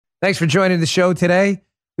Thanks for joining the show today.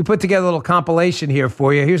 We put together a little compilation here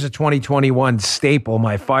for you. Here's a 2021 staple,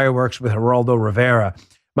 my fireworks with Geraldo Rivera,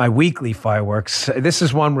 my weekly fireworks. This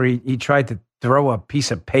is one where he tried to throw a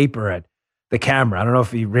piece of paper at the camera. I don't know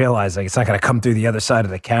if he realized it's not going to come through the other side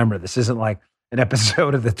of the camera. This isn't like an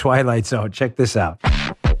episode of The Twilight Zone. Check this out.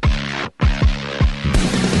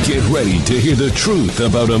 Get ready to hear the truth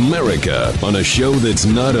about America on a show that's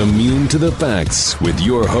not immune to the facts with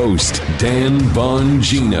your host, Dan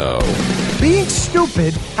Bongino. Being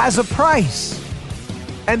stupid has a price,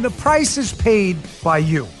 and the price is paid by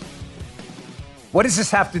you. What does this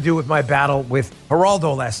have to do with my battle with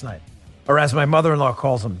Geraldo last night? Or as my mother-in-law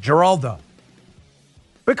calls him, Geraldo.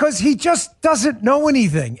 Because he just doesn't know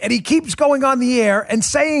anything, and he keeps going on the air and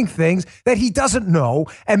saying things that he doesn't know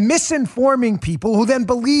and misinforming people who then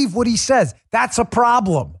believe what he says. That's a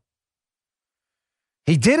problem.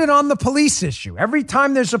 He did it on the police issue. Every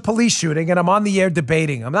time there's a police shooting and I'm on the air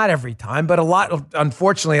debating, I'm not every time, but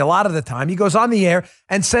unfortunately, a lot of the time, he goes on the air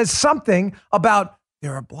and says something about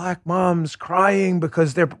there are black moms crying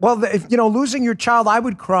because losing your child, I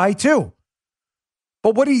would cry too.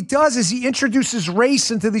 But what he does is he introduces race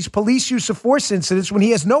into these police use of force incidents when he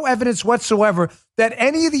has no evidence whatsoever that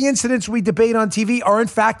any of the incidents we debate on TV are in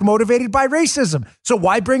fact motivated by racism. So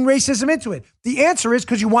why bring racism into it? The answer is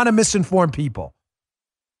because you want to misinform people.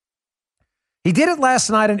 He did it last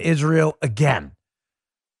night in Israel again.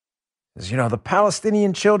 The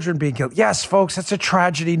Palestinian children being killed. Yes, folks, that's a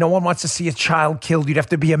tragedy. No one wants to see a child killed. You'd have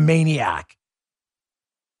to be a maniac.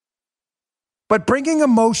 But bringing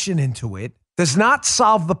emotion into it does not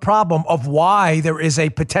solve the problem of why there is a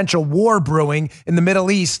potential war brewing in the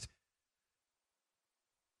Middle East.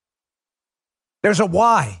 There's a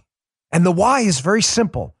why. And the why is very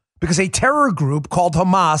simple. Because a terror group called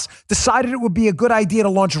Hamas decided it would be a good idea to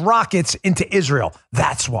launch rockets into Israel.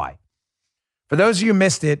 That's why. For those of you who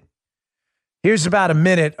missed it, here's about a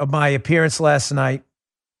minute of my appearance last night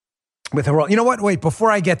with Geraldo. You know what? Wait,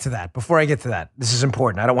 before I get to that, this is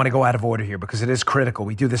important. I don't want to go out of order here because it is critical.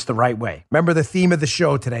 We do this the right way. Remember the theme of the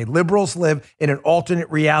show today. Liberals live in an alternate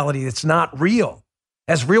reality that's not real,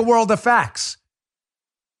 has real world effects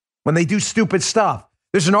when they do stupid stuff.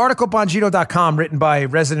 There's an article, Bongino.com, written by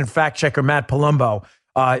resident fact checker Matt Palumbo.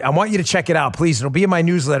 I want you to check it out, please. It'll be in my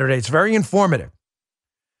newsletter today. It's very informative.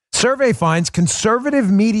 Survey finds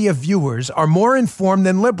conservative media viewers are more informed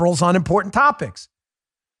than liberals on important topics.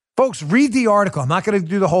 Folks, read the article. I'm not going to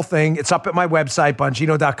do the whole thing. It's up at my website,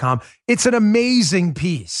 Bongino.com. It's an amazing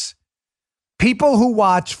piece. People who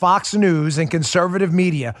watch Fox News and conservative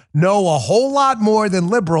media know a whole lot more than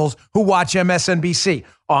liberals who watch MSNBC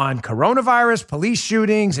on coronavirus, police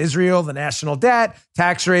shootings, Israel, the national debt,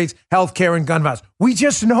 tax rates, healthcare, and gun violence. We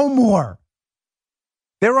just know more.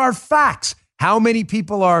 There are facts. How many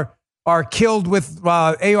people are killed with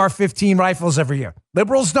AR-15 rifles every year?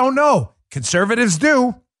 Liberals don't know. Conservatives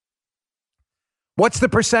do. What's the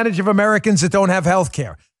percentage of Americans that don't have health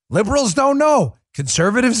care? Liberals don't know.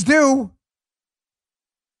 Conservatives do.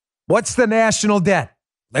 What's the national debt?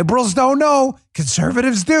 Liberals don't know.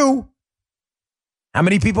 Conservatives do. How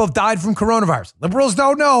many people have died from coronavirus? Liberals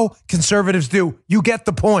don't know. Conservatives do. You get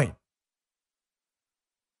the point.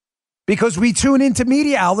 Because we tune into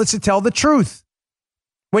media outlets to tell the truth.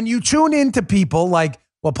 When you tune into people like,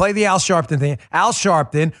 play the Al Sharpton thing, Al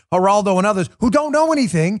Sharpton, Geraldo, and others who don't know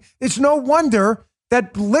anything, it's no wonder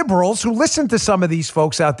that liberals who listen to some of these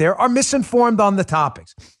folks out there are misinformed on the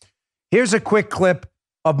topics. Here's a quick clip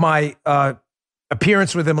of my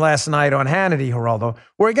appearance with him last night on Hannity, Geraldo,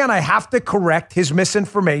 where again, I have to correct his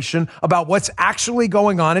misinformation about what's actually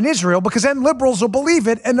going on in Israel, because then liberals will believe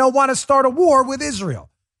it and they'll want to start a war with Israel.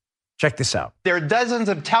 Check this out. There are dozens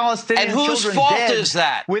of Palestinian children dead. And whose fault is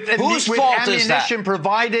that? With ammunition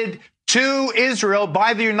provided to Israel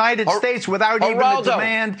by the United States without even a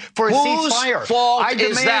demand for a ceasefire. Whose fault I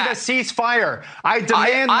is that? demand a ceasefire. I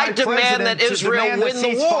demand that Israel win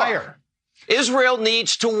the war. Israel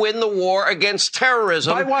needs to win the war against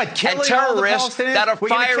terrorism. By what? Killing and terrorists all the that are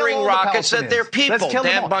firing rockets at their people.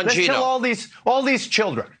 Dan Bongino. Let's kill all these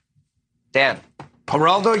children. Dan.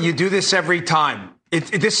 Geraldo, you do this every time.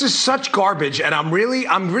 This is such garbage, and I'm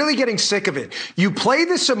really getting sick of it. You play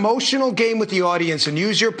this emotional game with the audience and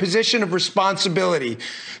use your position of responsibility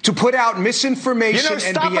to put out misinformation and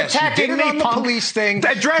stop BS. attacking you did it me, on the punk. police thing.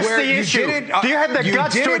 Address the issue. Do you have the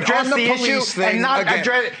guts to address the issue and not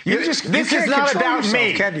address? This is not about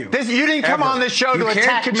me. You didn't come on this show to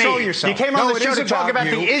attack me. You came on the show to talk about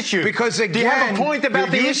the issue. Because again, do you have a point about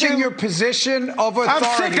the issue? You're using your position of authority.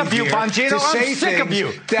 I'm sick of you, Bongino. I'm sick of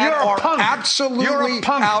you. That are absolutely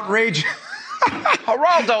outrageous.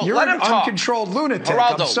 Geraldo, You're let him talk. You're an uncontrolled lunatic.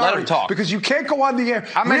 Geraldo, I'm sorry, let him talk. Because you can't go on the air.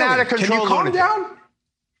 I'm an out-of-control lunatic. Can you calm down?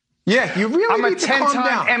 Yeah, you really need to calm down. I'm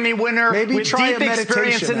a 10-time Emmy winner Maybe with try deep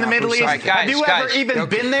experience in the Middle East. Right, guys, have you ever even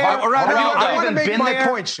been there? I want to make my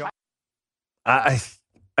point, Sean.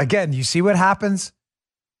 Again, you see what happens?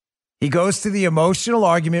 He goes to the emotional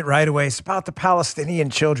argument right away. It's about the Palestinian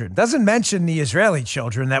children. Doesn't mention the Israeli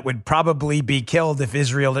children that would probably be killed if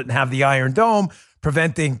Israel didn't have the Iron Dome,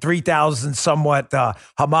 preventing 3,000 somewhat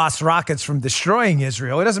Hamas rockets from destroying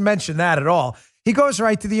Israel. He doesn't mention that at all. He goes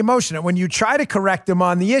right to the emotion. And when you try to correct him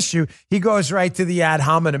on the issue, he goes right to the ad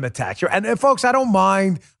hominem attack. And folks, I don't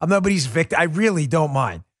mind. I'm nobody's victim. I really don't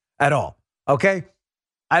mind at all. Okay?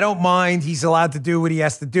 I don't mind. He's allowed to do what he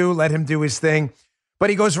has to do. Let him do his thing. But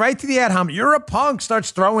he goes right to the ad hominem. You're a punk. Starts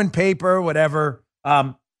throwing paper, whatever.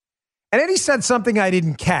 And then he said something I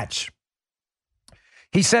didn't catch.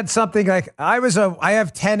 He said something like, I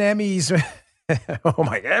have 10 Emmys. Oh,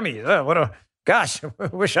 my Emmys. Gosh, I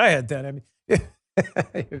wish I had 10 Emmys.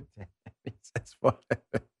 It's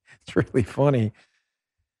really funny.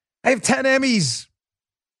 I have 10 Emmys.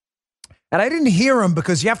 And I didn't hear him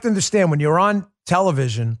because you have to understand when you're on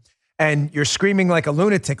television and you're screaming like a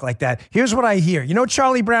lunatic like that, here's what I hear. You know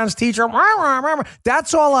Charlie Brown's teacher?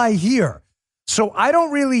 That's all I hear. So I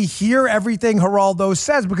don't really hear everything Geraldo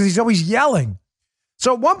says because he's always yelling.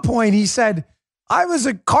 So at one point he said, I was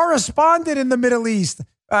a correspondent in the Middle East.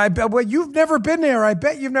 Well, you've never been there. I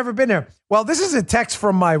bet you've never been there. Well, this is a text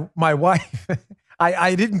from my wife.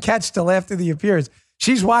 I didn't catch till after the appearance.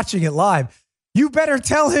 She's watching it live. You better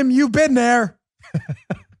tell him you've been there.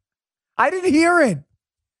 I didn't hear it.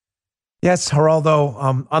 Yes,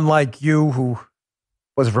 Geraldo, unlike you who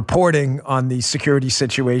was reporting on the security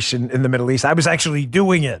situation in the Middle East, I was actually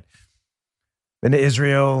doing it. Been to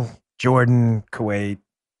Israel, Jordan, Kuwait,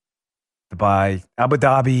 Dubai, Abu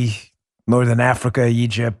Dhabi, Northern Africa,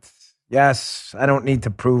 Egypt. Yes, I don't need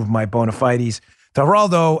to prove my bona fides to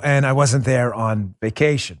Geraldo, and I wasn't there on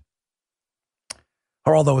vacation.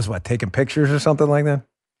 Geraldo was what, taking pictures or something like that?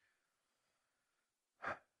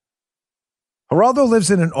 Geraldo lives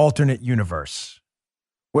in an alternate universe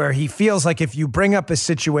where he feels like if you bring up a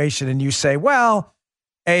situation and you say, well,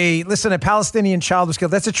 a Palestinian child was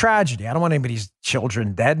killed, that's a tragedy. I don't want anybody's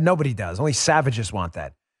children dead. Nobody does. Only savages want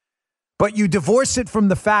that. But you divorce it from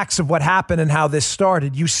the facts of what happened and how this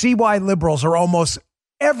started. You see why liberals are almost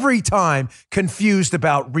every time confused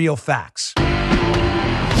about real facts.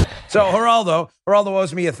 So Geraldo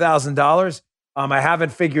owes me $1,000. I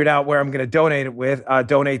haven't figured out where I'm going to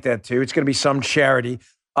donate that to. It's going to be some charity.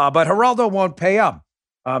 But Geraldo won't pay up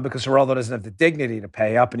because Geraldo doesn't have the dignity to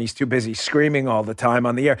pay up, and he's too busy screaming all the time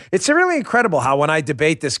on the air. It's really incredible how when I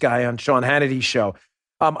debate this guy on Sean Hannity's show,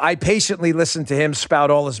 I patiently listen to him spout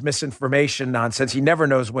all his misinformation nonsense. He never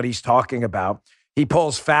knows what he's talking about. He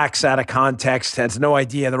pulls facts out of context, has no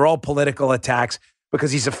idea. They're all political attacks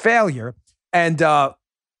because he's a failure. And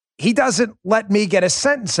he doesn't let me get a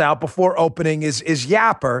sentence out before opening his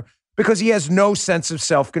yapper because he has no sense of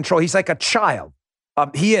self-control. He's like a child.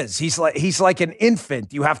 He is. He's like an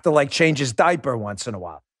infant. You have to change his diaper once in a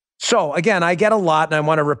while. So again, I get a lot, and I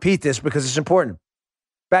want to repeat this because it's important.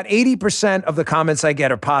 About 80% of the comments I get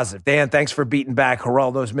are positive. Dan, thanks for beating back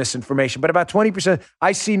Geraldo's misinformation. But about 20%,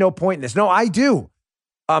 I see no point in this. No, I do.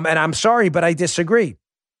 And I'm sorry, but I disagree.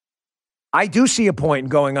 I do see a point in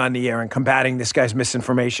going on the air and combating this guy's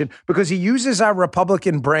misinformation because he uses our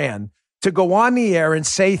Republican brand to go on the air and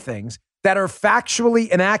say things that are factually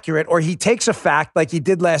inaccurate, or he takes a fact like he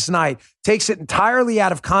did last night, takes it entirely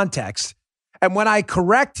out of context. And when I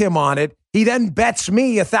correct him on it, he then bets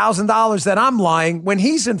me $1,000 that I'm lying when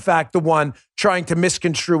he's in fact the one trying to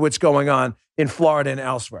misconstrue what's going on in Florida and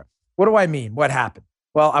elsewhere. What do I mean? What happened?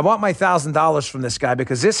 Well, I want my $1,000 from this guy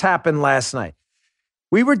because this happened last night.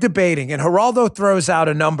 We were debating, and Geraldo throws out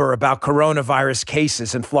a number about coronavirus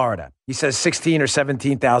cases in Florida. He says 16 or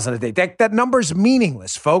 17,000 a day. That number's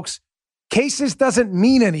meaningless, folks. Cases doesn't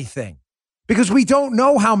mean anything because we don't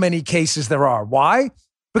know how many cases there are. Why?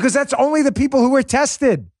 Because that's only the people who were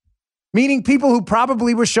tested, meaning people who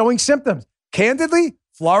probably were showing symptoms. Candidly,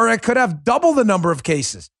 Florida could have double the number of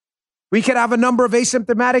cases. We could have a number of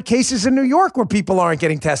asymptomatic cases in New York where people aren't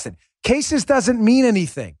getting tested. Cases doesn't mean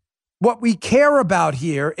anything. What we care about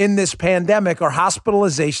here in this pandemic are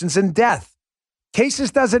hospitalizations and death.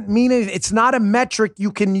 Cases doesn't mean anything. It's not a metric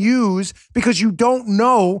you can use because you don't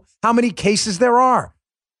know how many cases there are.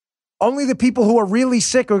 Only the people who are really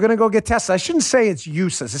sick are going to go get tested. I shouldn't say it's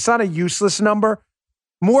useless. It's not a useless number.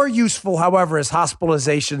 More useful, however, is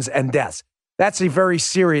hospitalizations and deaths. That's a very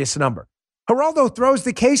serious number. Geraldo throws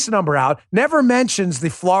the case number out, never mentions the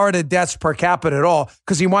Florida deaths per capita at all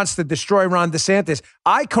because he wants to destroy Ron DeSantis.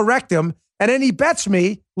 I correct him, and then he bets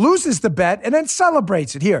me, loses the bet, and then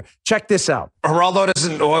celebrates it. Here, check this out. Geraldo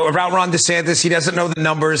doesn't, about Ron DeSantis, he doesn't know the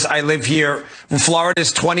numbers. I live here.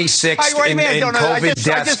 Florida's 26th in COVID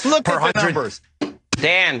deaths per 100.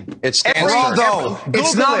 Dan, it's Dan. Geraldo,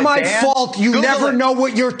 it's not my fault. You never know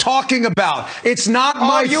what you're talking about. It's not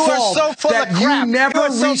my fault that you never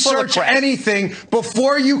research anything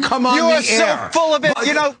before you come on the air. You are so full of it.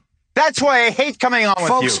 You know, that's why I hate coming on with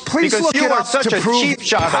you. Folks, please look it up to prove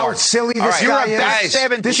how silly this guy is.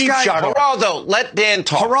 This guy, Geraldo, let Dan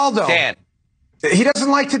talk. Geraldo. Dan. He doesn't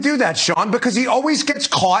like to do that, Sean, because he always gets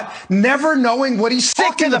caught never knowing what he's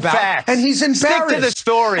talking about. Facts. And he's embarrassed. Stick to the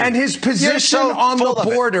story. And his position on the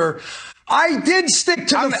border. I did stick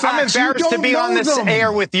to the facts. I'm embarrassed to be on this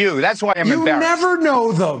air with you. That's why I'm embarrassed. You never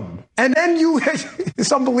know them. And then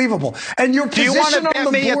it's unbelievable. And your position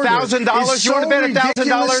on the border is so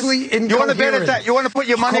ridiculously incoherent. You want to bet that? You want to put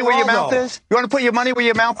your money where your mouth is? You want to put your money where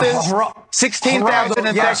your mouth is? 16,000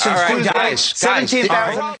 infections. Guys,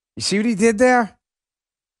 17,000. You see what he did there?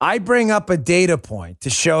 I bring up a data point to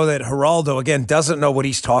show that Geraldo, again, doesn't know what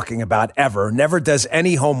he's talking about ever, never does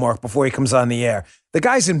any homework before he comes on the air. The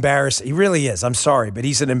guy's embarrassed. He really is. I'm sorry, but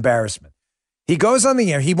he's an embarrassment. He goes on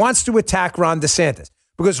the air. He wants to attack Ron DeSantis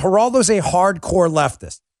because Geraldo's a hardcore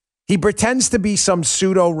leftist. He pretends to be some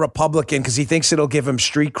pseudo-Republican because he thinks it'll give him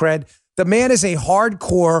street cred. The man is a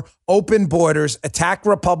hardcore, open borders, attack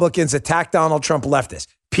Republicans, attack Donald Trump leftist,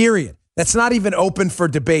 period. That's not even open for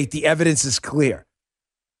debate. The evidence is clear.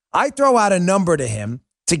 I throw out a number to him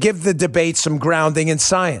to give the debate some grounding in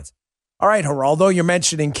science. All right, Geraldo, you're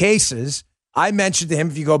mentioning cases. I mentioned to him,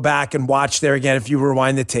 if you go back and watch there again, if you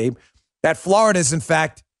rewind the tape, that Florida is, in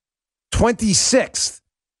fact, 26th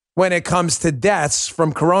when it comes to deaths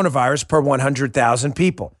from coronavirus per 100,000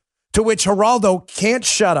 people. To which Geraldo can't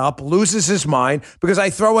shut up, loses his mind, because I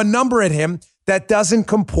throw a number at him that doesn't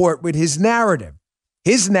comport with his narrative.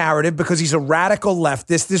 His narrative, because he's a radical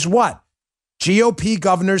leftist, is what? GOP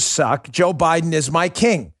governors suck. Joe Biden is my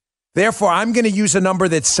king. Therefore, I'm going to use a number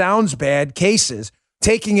that sounds bad, cases,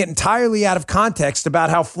 taking it entirely out of context about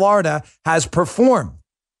how Florida has performed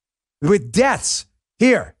with deaths.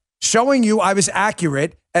 Here, showing you I was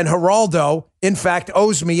accurate, and Geraldo, in fact,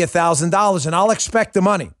 owes me $1,000, and I'll expect the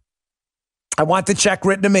money. I want the check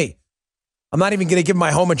written to me. I'm not even going to give him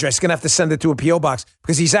my home address. Going to have to send it to a P.O. box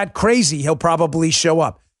because he's that crazy. He'll probably show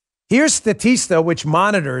up. Here's Statista, which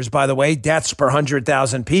monitors, by the way, deaths per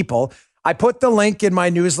 100,000 people. I put the link in my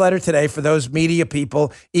newsletter today for those media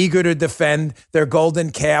people eager to defend their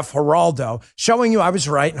golden calf, Geraldo, showing you I was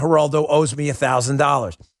right and Geraldo owes me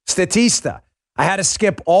 $1,000. Statista. I had to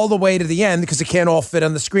skip all the way to the end because it can't all fit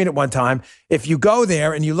on the screen at one time. If you go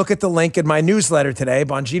there and you look at the link in my newsletter today,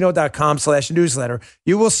 bongino.com/newsletter,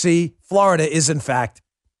 you will see Florida is, in fact,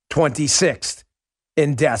 26th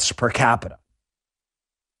in deaths per capita.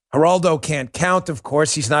 Geraldo can't count, of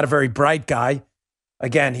course. He's not a very bright guy.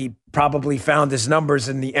 Again, he probably found his numbers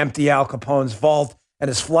in the empty Al Capone's vault and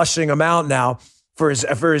is flushing them out now for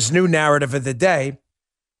his new narrative of the day.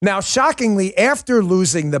 Now, shockingly, after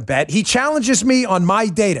losing the bet, he challenges me on my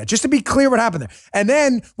data, just to be clear what happened there. And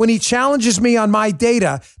then when he challenges me on my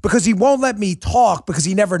data, because he won't let me talk because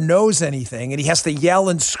he never knows anything and he has to yell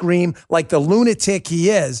and scream like the lunatic he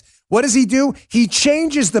is, what does he do? He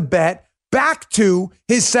changes the bet back to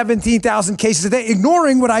his 17,000 cases a day,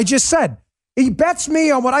 ignoring what I just said. He bets me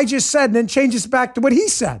on what I just said and then changes back to what he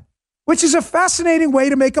said, which is a fascinating way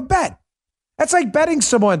to make a bet. That's like betting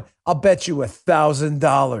someone, I'll bet you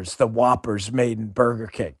 $1,000 the Whopper's made in Burger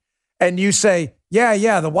King. And you say,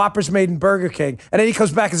 yeah, the Whopper's made in Burger King. And then he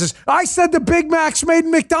comes back and says, I said the Big Mac's made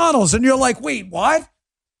in McDonald's. And you're like, wait, what?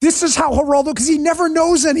 This is how Geraldo, because he never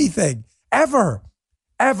knows anything, ever.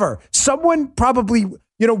 Someone probably,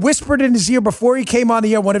 whispered in his ear before he came on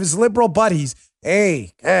the air, one of his liberal buddies,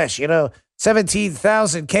 hey, gosh,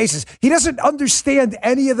 17,000 cases. He doesn't understand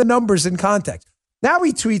any of the numbers in context. Now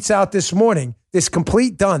he tweets out this morning, this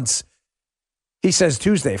complete dunce. He says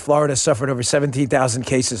Tuesday, Florida suffered over 17,000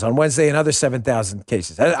 cases. On Wednesday, another 7,000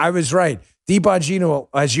 cases. I was right. Bongino,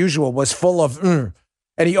 as usual, was full of, and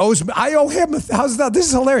he owes me. I owe him $1,000. This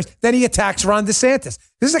is hilarious. Then he attacks Ron DeSantis.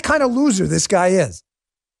 This is the kind of loser this guy is.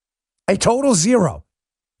 A total zero.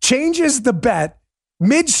 Changes the bet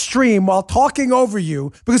midstream while talking over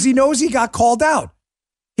you because he knows he got called out.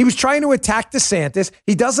 He was trying to attack DeSantis.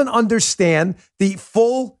 He doesn't understand the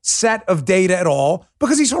full set of data at all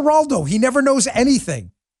because he's Geraldo. He never knows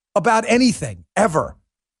anything about anything, ever.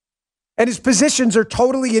 And his positions are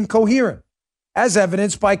totally incoherent, as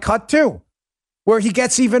evidenced by cut 2. where he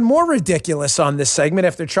gets even more ridiculous on this segment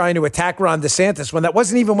after trying to attack Ron DeSantis when that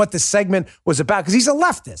wasn't even what this segment was about, because he's a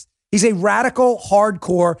leftist. He's a radical,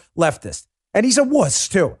 hardcore leftist. And he's a wuss,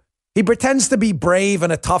 too. He pretends to be brave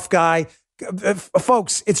and a tough guy.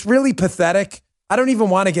 Folks, it's really pathetic. I don't even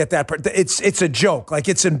want to get that. It's a joke. Like,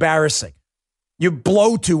 it's embarrassing. You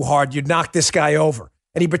blow too hard, you'd knock this guy over.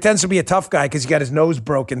 And he pretends to be a tough guy because he got his nose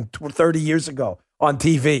broken 30 years ago on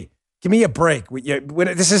TV. Give me a break.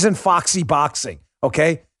 This isn't foxy boxing,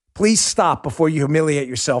 okay? Please stop before you humiliate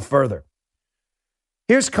yourself further.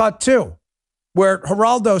 Here's cut 2, where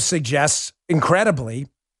Geraldo suggests, incredibly,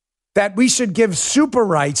 that we should give super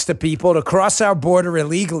rights to people to cross our border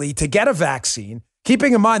illegally to get a vaccine,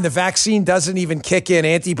 keeping in mind the vaccine doesn't even kick in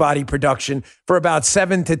antibody production for about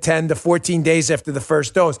 7 to 10 to 14 days after the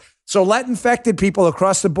first dose. So let infected people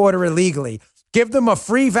across the border illegally, give them a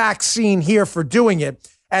free vaccine here for doing it,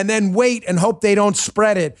 and then wait and hope they don't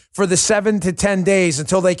spread it for the 7 to 10 days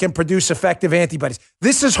until they can produce effective antibodies.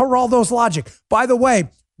 This is Geraldo's logic. By the way,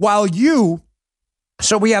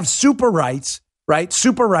 so we have super rights, right?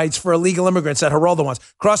 Super rights for illegal immigrants that Geraldo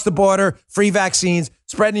wants. Cross the border, free vaccines,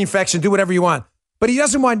 spread the infection, do whatever you want. But he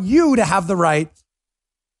doesn't want you to have the right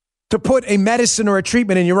to put a medicine or a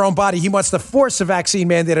treatment in your own body. He wants to force a vaccine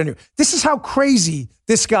mandate on you. This is how crazy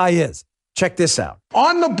this guy is. Check this out.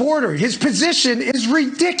 On the border, his position is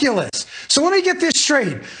ridiculous. So let me get this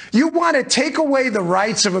straight. You want to take away the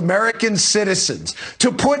rights of American citizens to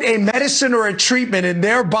put a medicine or a treatment in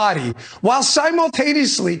their body while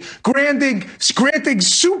simultaneously granting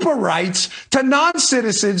super rights to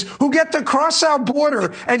non-citizens who get to cross our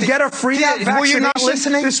border and get a free vaccination. Were you not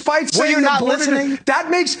listening? Despite saying were you not listening? That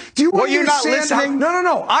makes. Do you were you not listening?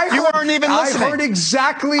 No. You weren't even listening. I heard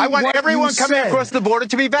exactly. I want what everyone you coming said. across the border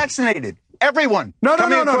to be vaccinated. Everyone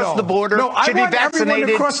coming across the border should be vaccinated,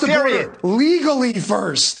 across the border legally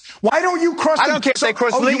first. Why don't you cross? I don't care if they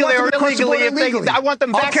cross legally or illegally. I want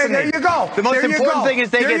them vaccinated. Okay, there you go. The most important thing is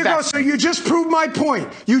they get vaccinated. So you just proved my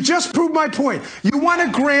point. You want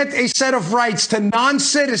to grant a set of rights to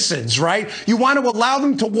non-citizens, right? You want to allow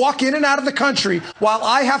them to walk in and out of the country while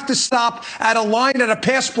I have to stop at a line at a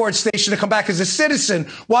passport station to come back as a citizen,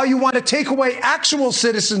 while you want to take away actual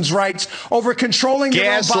citizens' rights over controlling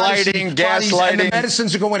their own bodies and the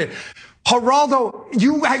medicines that go in it. Geraldo,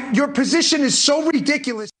 your position is so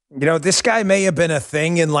ridiculous. You know, this guy may have been a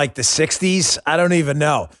thing in like the 60s. I don't even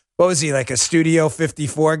know. What was he, like a Studio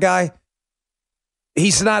 54 guy?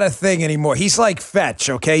 He's not a thing anymore. He's like Fetch,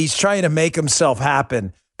 okay? He's trying to make himself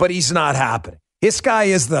happen, but he's not happening. This guy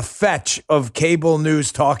is the Fetch of cable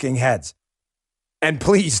news talking heads. And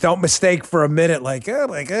please don't mistake for a minute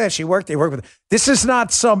she worked. They worked with her. This is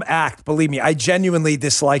not some act, believe me. I genuinely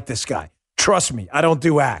dislike this guy. Trust me, I don't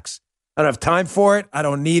do acts. I don't have time for it. I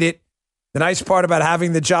don't need it. The nice part about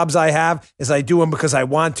having the jobs I have is I do them because I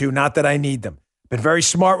want to, not that I need them. Been very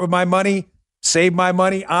smart with my money, save my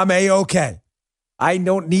money. I'm A-okay. I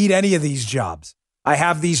don't need any of these jobs. I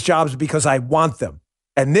have these jobs because I want them.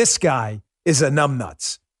 And this guy is a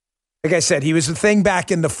numbnuts. Like I said, he was a thing back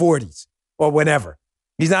in the 40s or whenever.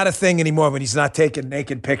 He's not a thing anymore when he's not taking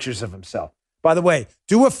naked pictures of himself. By the way,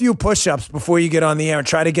 do a few push-ups before you get on the air and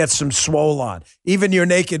try to get some swole on. Even your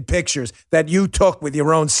naked pictures that you took with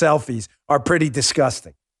your own selfies are pretty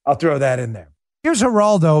disgusting. I'll throw that in there. Here's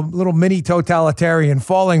Geraldo, little mini totalitarian,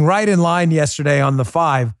 falling right in line yesterday on the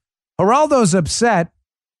 5. Geraldo's upset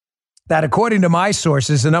that, according to my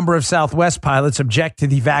sources, a number of Southwest pilots object to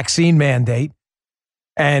the vaccine mandate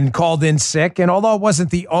and called in sick. And although it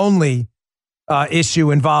wasn't the only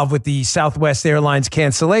issue involved with the Southwest Airlines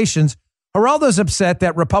cancellations, Geraldo's upset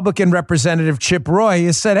that Republican Representative Chip Roy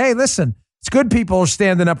has said, hey, listen, it's good people are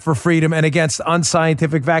standing up for freedom and against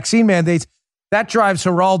unscientific vaccine mandates. That drives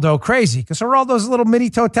Geraldo crazy because Geraldo's a little mini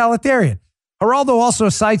totalitarian. Geraldo also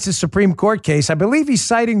cites a Supreme Court case. I believe he's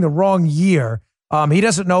citing the wrong year. He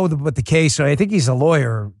doesn't know what the case, so I think he's a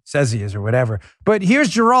lawyer, says he is or whatever. But here's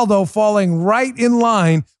Geraldo falling right in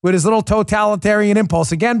line with his little totalitarian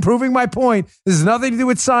impulse. Again, proving my point. This has nothing to do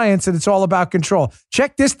with science, and it's all about control.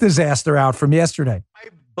 Check this disaster out from yesterday. I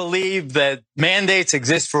believe that mandates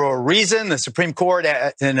exist for a reason. The Supreme Court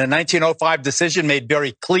in a 1905 decision made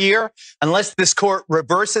very clear, unless this court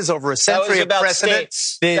reverses over a century of precedent.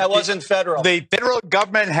 That wasn't federal. The federal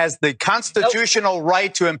government has the constitutional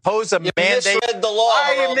right to impose a mandate. Misread the law.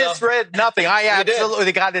 I misread nothing. I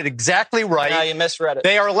absolutely got it exactly right. No, you misread it.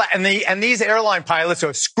 They are, and these airline pilots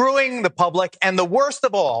are screwing the public. And the worst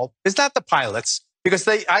of all is not the pilots. Because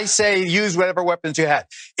I say use whatever weapons you had.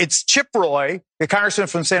 It's Chip Roy, the congressman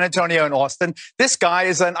from San Antonio and Austin. This guy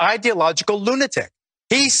is an ideological lunatic.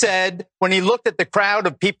 He said when he looked at the crowd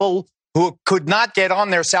of people who could not get on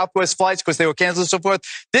their Southwest flights because they were canceled and so forth.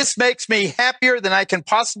 This makes me happier than I can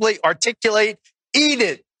possibly articulate. Eat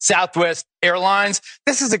it, Southwest Airlines.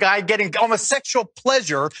 This is a guy getting almost sexual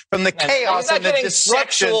pleasure from the chaos and the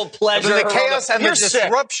disruption. Sexual pleasure from the chaos and the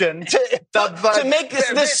disruption. To make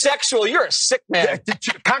this sexual, you're a sick man.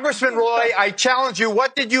 Congressman Roy, I challenge you.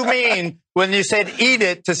 What did you mean when you said eat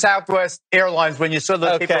it to Southwest Airlines when you saw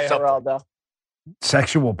the people? Okay, Geraldo.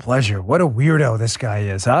 Sexual pleasure. What a weirdo this guy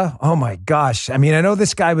is, huh? Oh my gosh. I mean, I know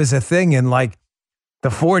this guy was a thing in like the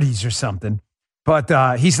 40s or something,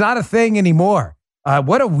 but he's not a thing anymore.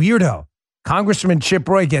 What a weirdo. Congressman Chip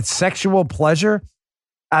Roy gets sexual pleasure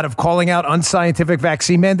out of calling out unscientific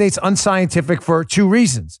vaccine mandates. Unscientific for two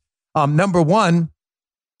reasons. Number one,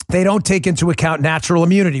 they don't take into account natural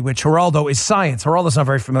immunity, which Geraldo is science. Geraldo's not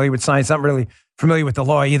very familiar with science, not really familiar with the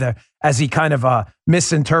law either, as he kind of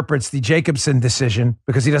misinterprets the Jacobson decision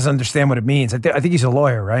because he doesn't understand what it means. I think he's a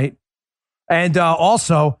lawyer, right? And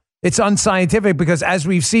also, it's unscientific because, as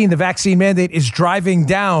we've seen, the vaccine mandate is driving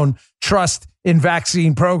down trust in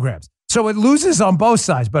vaccine programs. So it loses on both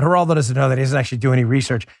sides, but Geraldo doesn't know that. He doesn't actually do any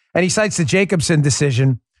research. And he cites the Jacobson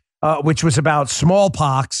decision, which was about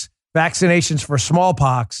smallpox, vaccinations for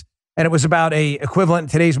smallpox. And it was about a equivalent in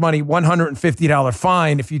today's money, $150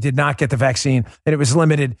 fine if you did not get the vaccine. And it was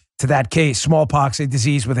limited to that case, smallpox, a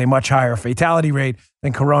disease with a much higher fatality rate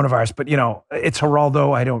than coronavirus. But, you know, it's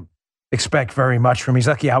Geraldo. I don't expect very much from him. He's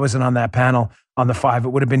lucky I wasn't on that panel on the 5. It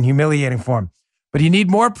would have been humiliating for him. But you need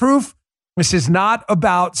more proof? This is not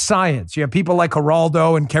about science. You have people like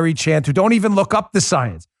Geraldo and Kerry Chant who don't even look up the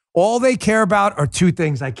science. All they care about are two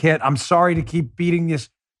things. I'm sorry to keep beating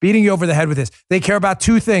you over the head with this. They care about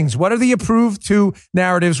two things. What are the approved two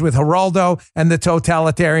narratives with Geraldo and the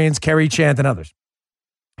totalitarians, Kerry Chant and others?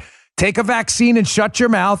 Take a vaccine and shut your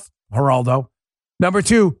mouth, Geraldo. Number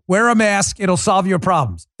 2, wear a mask. It'll solve your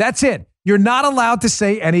problems. That's it. You're not allowed to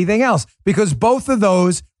say anything else because both of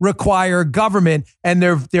those require government and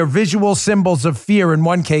they're visual symbols of fear in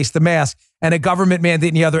one case, the mask, and a government mandate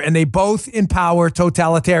in the other. And they both empower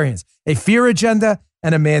totalitarians, a fear agenda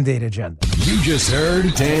and a mandate agenda. You just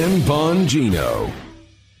heard Dan Bongino.